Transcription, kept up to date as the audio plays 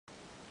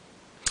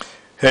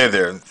Hey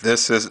there,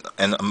 this is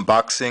an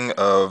unboxing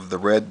of the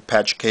red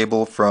patch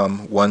cable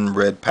from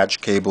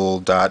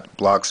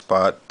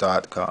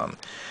oneredpatchcable.blogspot.com.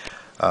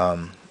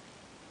 You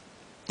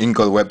can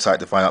go to the website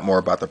to find out more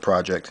about the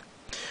project.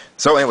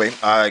 So anyway,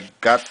 I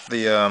got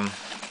the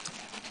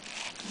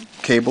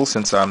cable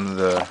since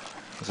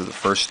this is the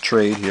first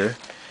trade here.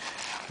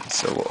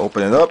 So we'll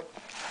open it up.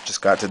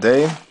 Just got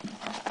today.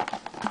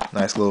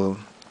 Nice little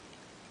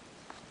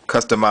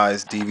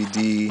customized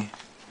DVD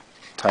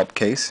type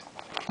case.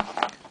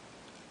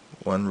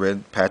 One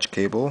red patch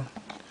cable.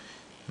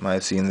 You might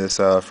have seen this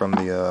from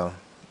the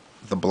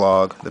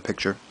blog, the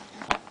picture.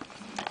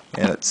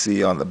 And let's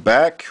see, on the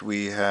back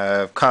we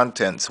have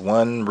contents: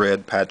 one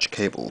red patch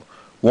cable.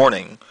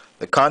 Warning: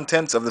 the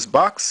contents of this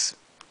box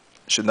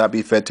should not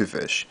be fed to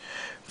fish.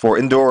 For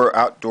indoor or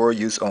outdoor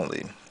use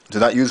only. Do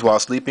not use while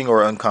sleeping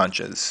or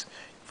unconscious.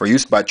 For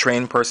use by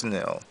trained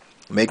personnel.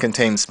 May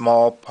contain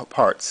small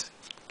parts.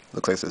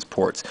 Looks like it says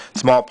ports.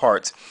 Small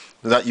parts.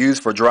 Do not use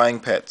for drying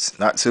pets.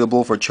 Not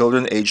suitable for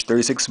children aged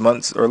 36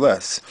 months or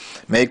less.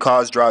 May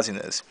cause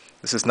drowsiness.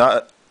 This is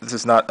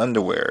not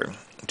underwear.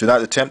 Do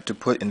not attempt to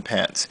put in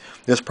pants.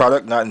 This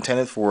product not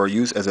intended for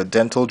use as a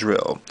dental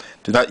drill.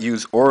 Do not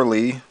use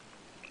orally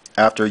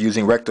after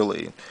using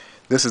rectally.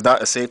 This is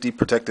not a safety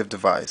protective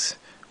device.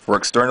 For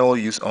external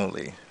use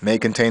only. May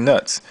contain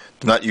nuts.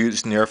 Do not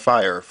use near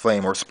fire,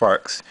 flame, or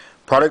sparks.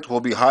 Product will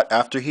be hot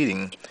after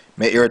heating.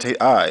 May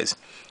irritate eyes.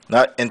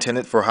 Not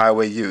intended for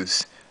highway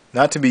use.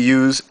 Not to be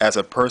used as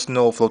a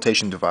personal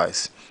flotation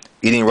device.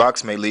 Eating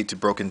rocks may lead to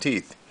broken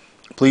teeth.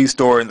 Please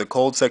store in the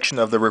cold section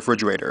of the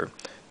refrigerator.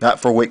 Not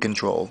for weight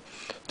control.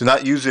 Do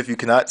not use if you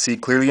cannot see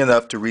clearly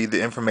enough to read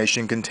the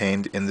information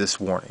contained in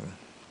this warning.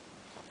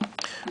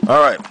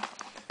 Alright,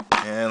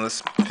 and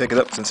let's pick it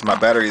up since my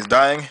battery is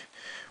dying.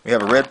 We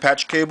have a red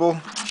patch cable.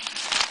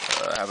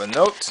 I have a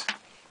note.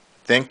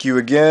 Thank you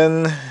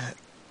again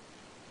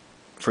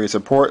for your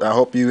support. I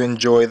hope you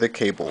enjoy the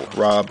cable.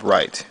 Rob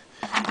Wright.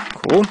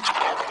 Cool.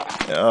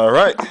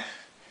 Alright,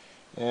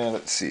 and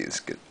let's see, let's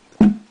get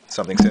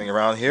something sitting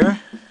around here.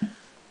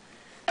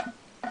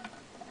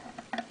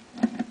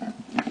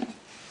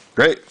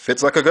 Great,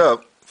 fits like a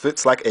glove.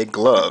 Fits like a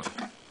glove.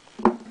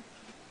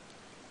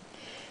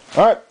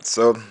 Alright,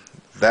 so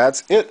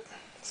that's it.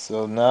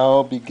 So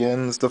now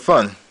begins the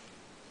fun.